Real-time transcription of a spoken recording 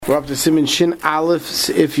We're up to Siman Shin Aleph,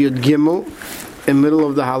 if Yud Gimel, in the middle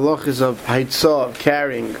of the halachas of Haitzah, of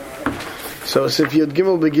carrying. So if Yud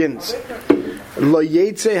Gimel begins, Lo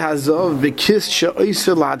Yetze Hazov Bekis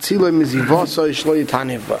She'oiseh La'atzilo Mizivosoi Shlo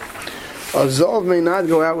Yitanivba. A Zov may not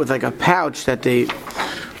go out with like a pouch that they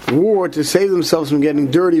wore to save themselves from getting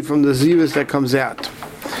dirty from the zivus that comes out.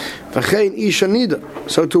 V'chein Isha Nida.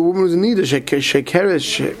 So to a woman who's Nida,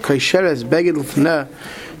 Shekeres Beged L'fneh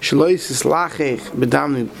Shloisis lachech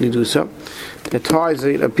bedam nidusa, that ties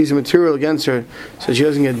a piece of material against her so she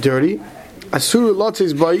doesn't get dirty. Asur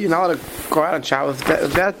lotzes boy, you're not allowed to go out and shower with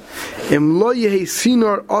that. Im lo yehi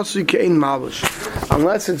sinor asu kein malbush,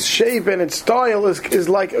 unless its shape and its style is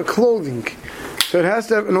like a clothing. So it has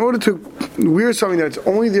to have, in order to wear something that's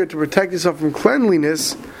only there to protect yourself from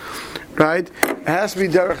cleanliness, right? It has to be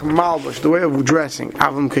derech malbush, the way of dressing.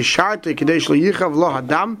 Avim kesharte kadesh lo yichav lo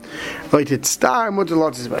hadam v'yititztar mutar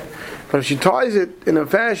lotzes bay. But if she ties it in a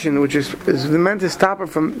fashion which is meant to stop her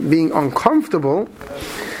from being uncomfortable,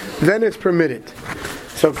 then it's permitted.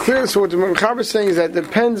 So clear. So what the Mechaber is saying is that it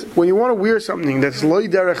depends when you want to wear something that's lo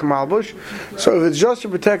derech malbush. So if it's just to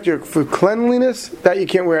protect you for cleanliness, that you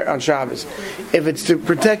can't wear it on Shabbos. If it's to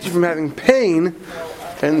protect you from having pain,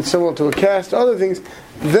 and similar to a cast, other things,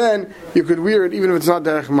 then you could wear it even if it's not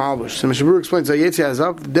derech malbush. So Mishabur explains that Yetzi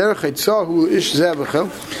Hazav derech Haitzah hu ish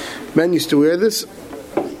zebachel. Men used to wear this.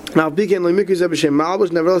 Now,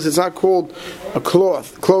 nevertheless, it's not called a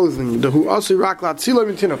clothing. The hu also rak latzila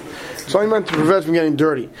mitinov. It's only meant to prevent from getting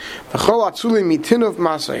dirty.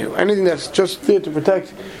 Anything that's just there to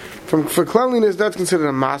protect for cleanliness, that's considered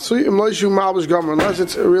a masui. Unless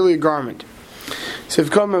it's really a garment. So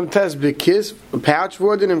if a pouch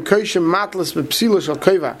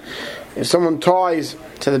if someone ties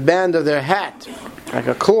to the band of their hat, like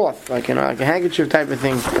a cloth, like a handkerchief type of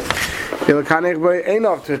thing,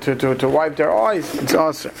 enough to wipe their eyes, it's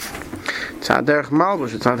also. It's not derech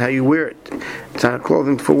malbush, it's not how you wear it. It's not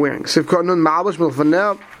clothing for wearing. So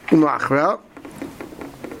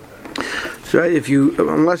right,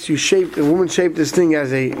 unless a woman shaped this thing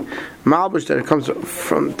as a malbush that it comes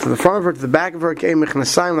from to the front of her to the back of her,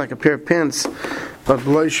 like a pair of pants, but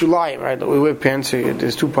below shulayim, right? We wear pants. So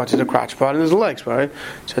there's two parts of the crotch part and there's the legs part, right?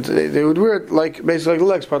 So they would wear it like basically like the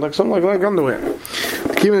legs part, like something like underwear.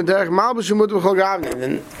 Keeping the derech malbush and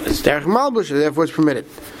then it's derech malbush, therefore it's permitted.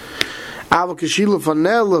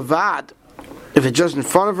 If it's just in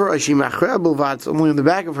front of her, it's only in the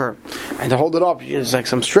back of her, and to hold it up, it's like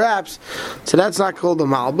some straps. So that's not called a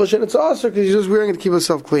malbush, and it's also because she's just wearing it to keep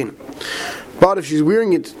herself clean. But if she's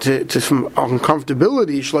wearing it to some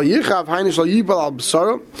uncomfortability,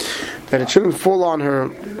 that it shouldn't fall on her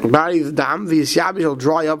body, the dam, will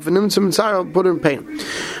dry up, will put her in pain.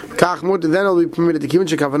 Then it'll be permitted to keep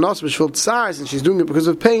since she's doing it because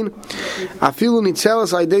of pain.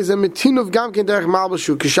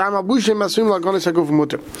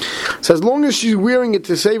 So as long as she's wearing it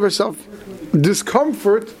to save herself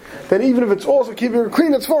discomfort, then even if it's also keeping her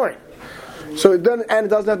clean, it's fine. So it doesn't have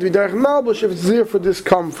to be derech malbush if it's there for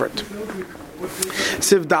discomfort.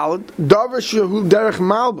 Siv Daled, davar shehu derech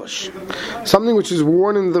malbush, something which is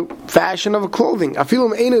worn in the fashion of a clothing. He's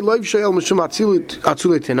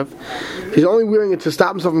only wearing it to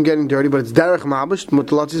stop himself from getting dirty, but it's derech malbush.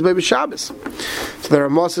 Mutar lotzes bay b'Shabbos. So there are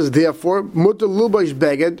masses. Therefore, mutar lulbash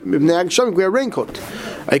beged ibnei agsham, wear a raincoat.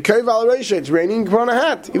 A keiv al reisha, it's raining, you put on a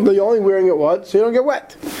hat, even though you're only wearing it so you don't get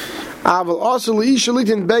wet. But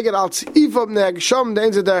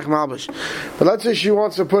let's say she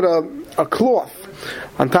wants to put a cloth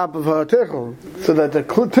on top of her tichel so that the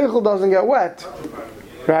tichel doesn't get wet,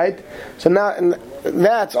 right? So now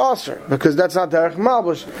that's also because that's not derech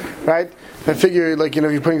malbush, right? I figure like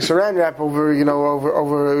you're putting saran wrap over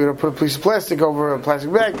put a piece of plastic over a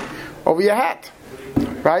plastic bag over your hat,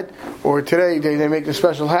 right? Or today they make the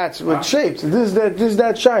special hats with shapes. This is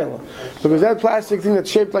that shiloh, because that plastic thing that's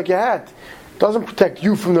shaped like a hat doesn't protect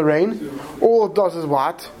you from the rain. All it does is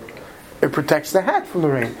what? It protects the hat from the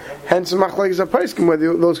rain. Hence, machlekes hapaiskim,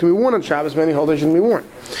 whether those can be worn on Shabbos, many hold they shouldn't be worn.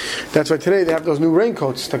 That's why today they have those new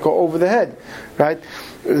raincoats that go over the head, right?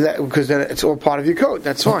 Because then it's all part of your coat.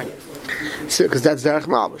 That's fine. Because that's derech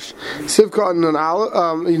malbush. Sivka nun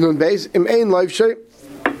beis im ein life shape.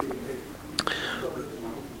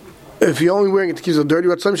 if you're only wearing it to keep it dirty,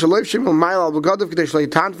 right?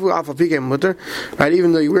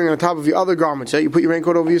 Even though you're wearing it on top of your other garments, you put your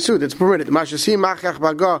raincoat over your suit. It's permitted. Even if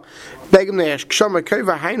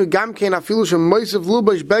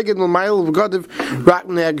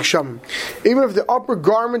the upper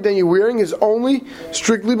garment that you're wearing is only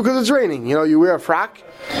strictly because it's raining, you wear a frock,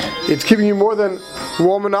 it's keeping you more than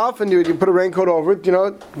warm enough, and you put a raincoat over it,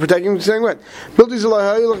 protecting you from staying wet. If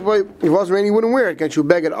it wasn't raining, you wouldn't wear it. Can't you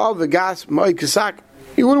beg it off the gas,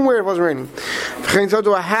 you wouldn't wear it if it wasn't raining.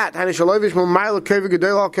 A hat. He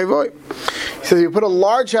says you put a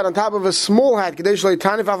large hat on top of a small hat.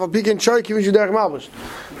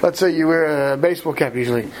 Let's say you wear a baseball cap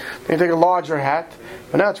usually. Then you take a larger hat,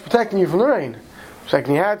 but now it's protecting you from the rain.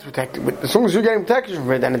 Protecting your hat, protecting. But as long as you're getting protection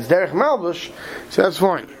from it, and it's derech malbush, so that's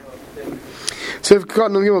fine. So if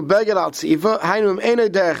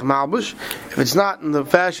it's not in the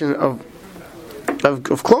fashion of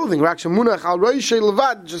clothing,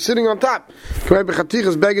 just sitting on top. They'll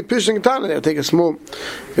take a small.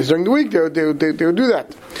 Because during the week they would do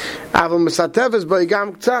that.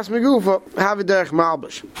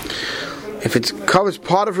 If it covers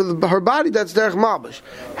part of her body, that's derech malbush.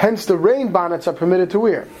 Hence, the rain bonnets are permitted to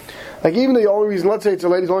wear. Like even the only reason, let's say it's a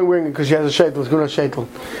lady's only wearing it because she has a sheitel, it's going to sheitel.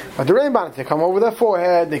 But the rain bonnets, they come over their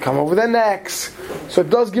forehead, they come over their necks, so it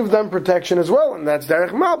does give them protection as well, and that's derech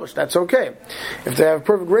malbush. That's okay. If they have a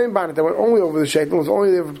perfect rain bonnet that went only over the sheitel, it's only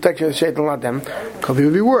there for protection of the sheitel, not them. Could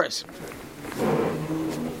be worse.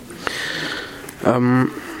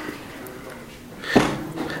 Even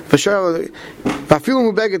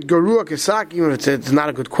if it's not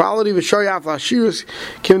a good quality. What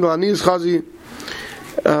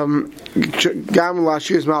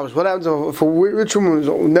happens if a rich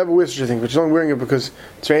woman never wears such a thing, but she's only wearing it because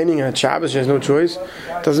it's raining and it's Shabbos, she has no choice?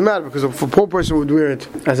 It doesn't matter, because if a poor person would wear it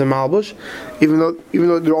as a malbush, even though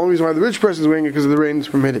the only reason why the rich person is wearing it because of the rain is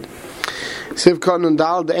permitted. If the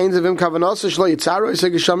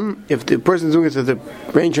person is doing it so the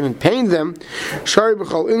rain shouldn't pain them,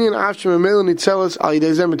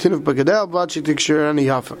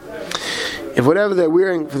 if whatever they're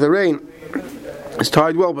wearing for the rain is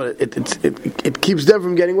tied well, but it keeps them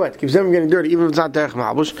from getting wet, keeps them from getting dirty, even if it's not derech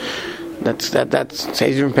malbush, that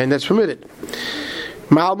saves you from pain, that's permitted.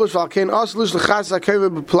 Malbush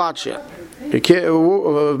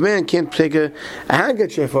a man can't take a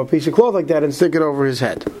handkerchief or a piece of cloth like that and stick it over his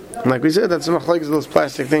head. And like we said, that's some like those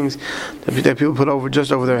plastic things that people put over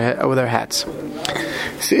their hats.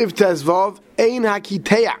 Siv tezvav ein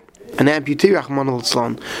hakiteya, an amputee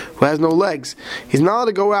who has no legs, he's not allowed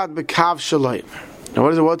to go out b'kav shaloi. Now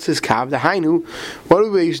what's his kav? The hainu. What do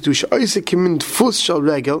we used to do?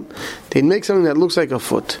 They'd make something that looks like a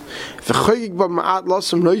foot. And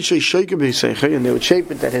they would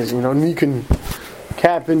shape it that his knee can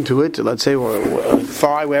cap into it, let's say, or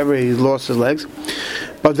thigh, wherever he's lost his legs.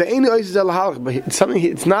 But the but it's something.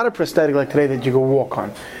 It's not a prosthetic like today that you can walk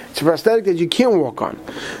on. It's a prosthetic that you can't walk on,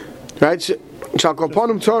 right?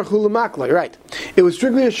 Right. It was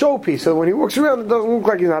strictly a showpiece, so when he walks around, it doesn't look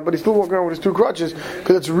like he's not, but he's still walking around with his two crutches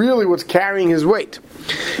because it's really what's carrying his weight.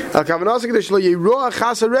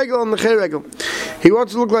 He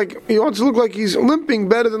wants to look like he's limping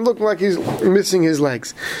better than looking like he's missing his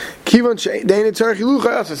legs. Since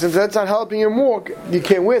that's not helping him walk, you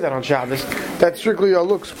can't wear that on Shabbos. That's strictly a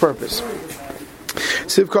looks purpose.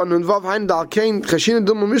 Because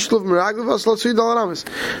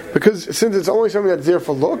since it's only something that's there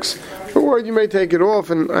for looks, we're worried you may take it off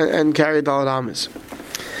and carry a daled amis.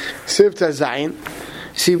 See, if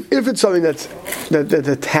it's something that's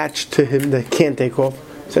attached to him that can't take off,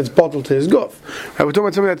 so it's bottled to his guf. Right, we're talking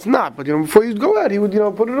about something that's not, but before he'd go out, he would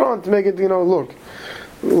put it on to make it look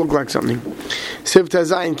like something. Siv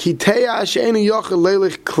Tazayin Kiteya she'eni yochel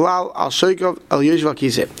leilich klal al sheikov al yeshva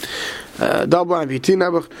kiseh. Double amputee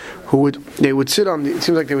nebuch, they would sit on. It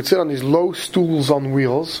seems like they would sit on these low stools on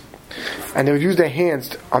wheels, and they would use their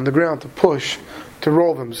hands on the ground to push, to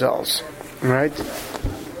roll themselves. Right?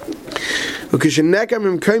 To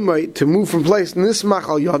move from place. Nismach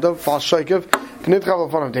al yadav fal sheikov. They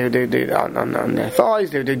on their thighs.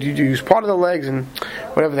 They use part of the legs and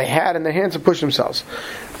whatever they had in their hands to push themselves.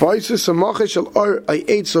 However,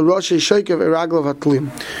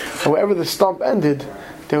 the stump ended,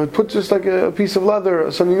 they would put just like a piece of leather or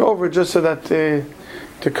something over it just so that to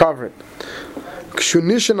cover it.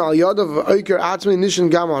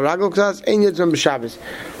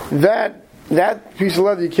 That piece of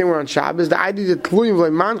leather you can't wear on Shabbos. The idea that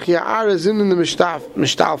is in the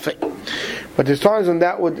mishtalfe. But there's times when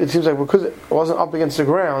it seems like because it wasn't up against the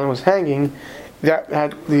ground, it was hanging, that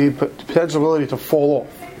had the potential ability to fall off,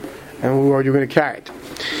 and we were going to carry it.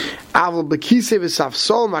 But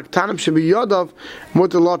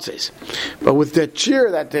with that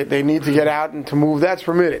chair that they need to get out and to move, that's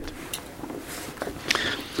permitted.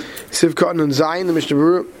 Sivkot and Zayin, the Mishnah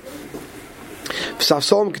Berurah.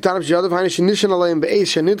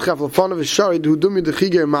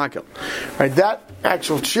 Right, that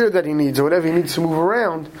actual chair that he needs, or whatever he needs to move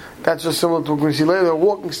around, that's just similar to what we see later, a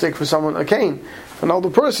walking stick for someone, a cane, an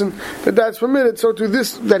older person, that's permitted. So to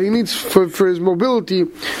this that he needs for his mobility,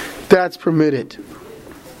 that's permitted.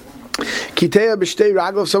 Kiteya b'shtei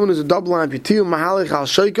raglav, someone who's a double amputee, mahalich al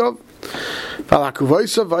shoykov,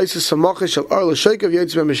 valakuvoisa vaisa samacha shel or l'shoykov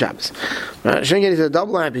yotz ben b'shabbos. Shengen is a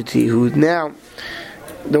double amputee who now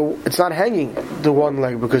it's not hanging the one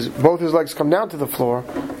leg because both his legs come down to the floor,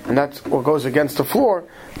 and that's what goes against the floor.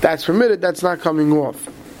 That's permitted. That's not coming off.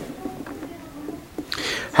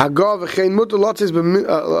 Hagav v'chein mutar lotzis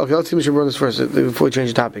okay, let's see Mishnah Berurah this first before we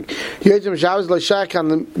change the topic. Yotz ben b'shabbos l'shayach on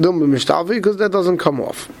the dum b'mishtalvi because that doesn't come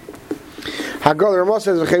off. Hagal Ramah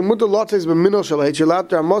says, "V'chein mutar lotzis b'minol shaleit." You're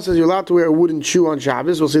allowed to wear a wooden shoe on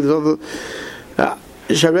Shabbos. We'll see the other.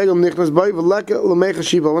 We're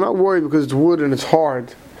not worried because it's wood and it's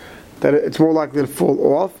hard that it's more likely to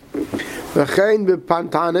fall off.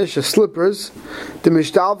 The slippers, the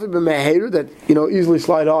mishtalfi b'meheru that easily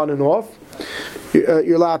slide on and off.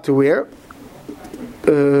 You're allowed to wear.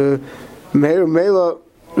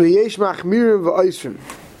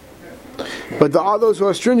 But there are those who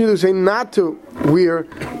are stringent who say not to wear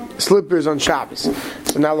slippers on Shabbos.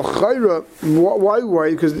 So now l'chayra, why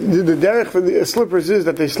worry? Because the derech for the slippers is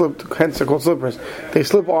that they slip. Hence they're called slippers. They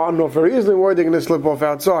slip on and off very easily. Why they're going to slip off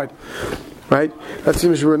outside? Right? That's the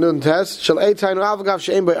Mishnah Berurah test. Shall eitaynu avagav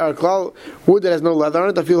she'en by arklal, wood that has no leather on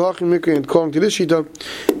it. I feel hachim mikri, and according to this shita,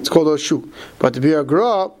 it's called a shoe. But the bir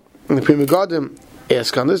gra and the Pri Megadim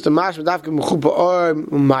ask on this. The mashma dafka mechupa or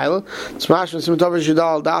mile. It's mashma simutav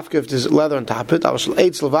shidal dafka if there's leather on top of it. I was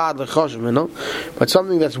eitz levad lechoshev, but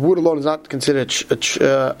something that's wood alone is not considered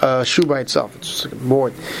a shoe by itself. It's just like a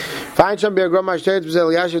board. Fine, sham bir gra mashtet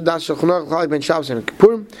b'zel yashiv das shulchanach l'chalik ben Shabbos and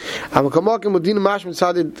Kippurim. Am kamakim medina mashma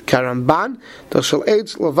tzadid karamban. Das shal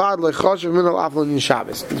eitz levad lechoshev minol aflon in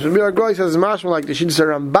Shabbos. The bir gra says mashma like the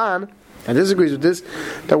shidduch Ramban, and disagrees with this,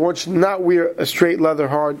 that one should not wear a straight leather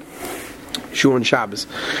hard shoe on Shabbos.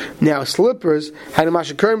 Now slippers,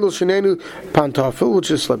 which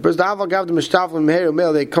is slippers,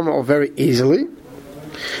 they come out very easily.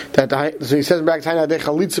 So he says back time that they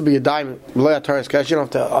chalitza be a diamond. You don't have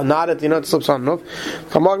to knot it. It slips on enough.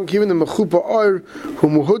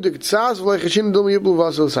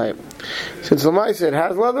 Since the mice it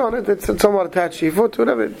has leather on it, it's somewhat attached to your foot,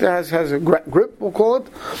 whatever. It has a grip, we'll call it,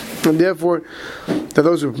 and therefore that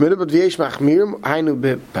those are permitted. But v'yesh machmirim hainu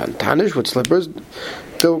bepantanish with slippers.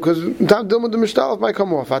 Because Dilma the Mishtalef might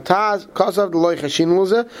come off. Ataz kasav the loy chashin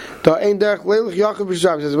loze. Da ein derech leilich yachav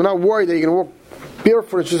b'shav. Says we're not worried that you're going to walk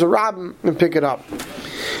barefoot. It's just a rabbin and pick it up.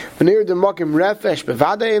 V'nir the makim refesh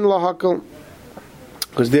bevadei in lahakol.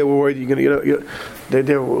 Because they were worried you're going to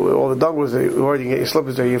they all the dog was worried you can get your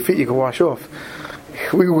slippers there, your feet you can wash off.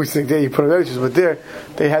 We always think there you put on edges, but there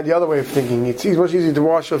they had the other way of thinking. It's much easier to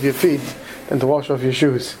wash off your feet than to wash off your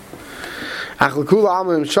shoes. If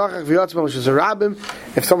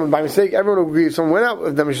someone by mistake, everyone will agree. If someone went out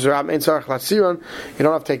with them, you don't have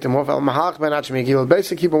to take them off. Keep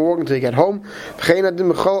on walking until you get home.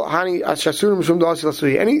 Any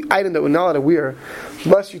item that we're not allowed to wear,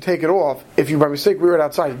 unless you take it off. If you by mistake wear it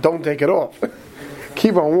outside, don't take it off.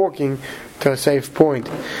 Keep on walking to a safe point.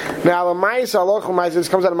 Now, this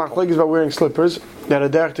comes out of machlokes about wearing slippers that are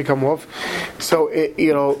derech to come off. So, if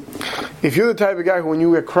you're the type of guy who, when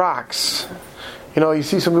you wear Crocs, you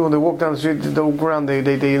see some people when they walk down the street, they walk around, they're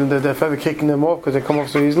forever kicking them off because they come off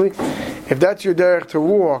so easily. If that's your derech to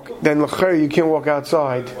walk, then l'cher you can't walk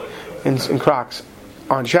outside in Crocs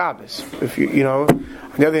on Shabbos. If on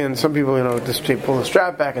the other hand, some people, they pull the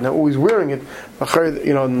strap back and they're always wearing it. L'cher,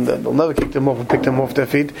 they'll never kick them off and pick them off their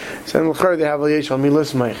feet. So then l'cher they have a yesh al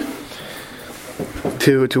milas meich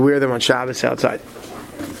to wear them on Shabbos outside.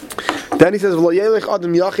 Then he says, the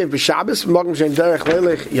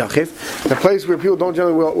place where people don't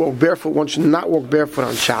generally walk barefoot, one should not walk barefoot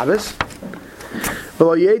on Shabbos.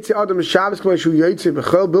 Person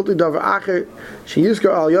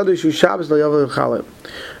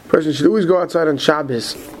should always go outside on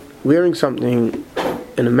Shabbos wearing something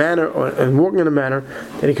in a manner and walking in a manner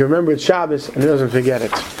that he can remember it's Shabbos and he doesn't forget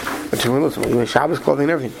it. But Shabbos clothing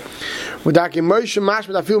and everything. that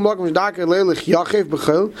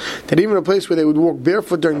even a place where they would walk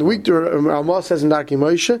barefoot during the week, the Ramah says in Darkei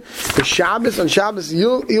Moshe, the Shabbos, on Shabbos,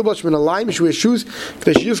 Yilbash min alayim, you should wear shoes,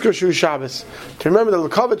 the Shiyuskar shoes Shabbos. To remember the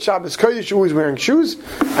Lekavet Shabbos, Kodesh, you're always wearing shoes,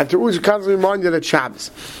 and to always constantly remind you that it's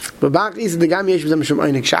Shabbos. But Bach is the Gam Yesh B'Zem Shem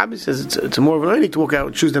Einik Shabbos, says it's more of an Einik to walk out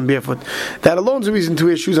with shoes than barefoot. That alone is a reason to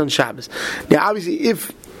wear shoes on Shabbos. Now, obviously,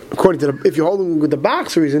 if you're holding with the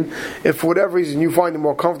box reason, if for whatever reason you find it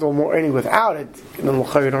more comfortable, more Einik without it, then you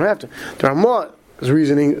don't have to. The Ramah's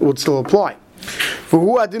reasoning would still apply. For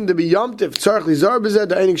who adim to be yomtiv tzarich lizar b'zeh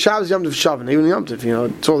the einik Shabbos yomtiv shavan even yomtiv,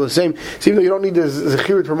 it's all the same. So even though you don't need the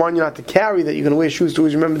zechirut to remind you not to carry that, you're going to wear shoes to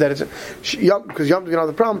always remember that it's because yomtiv you don't have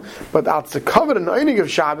the problem. But that's the covered in the einik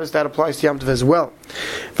of Shabbos that applies to yomtiv as well.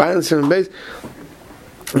 Finally, seven base.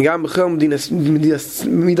 We saw this all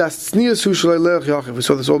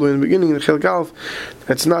the way in the beginning in the Chelek Aleph.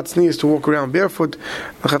 It's not sneeze to walk around barefoot.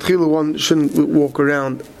 One shouldn't walk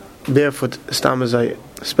around barefoot,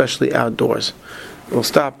 especially outdoors. We'll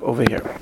stop over here.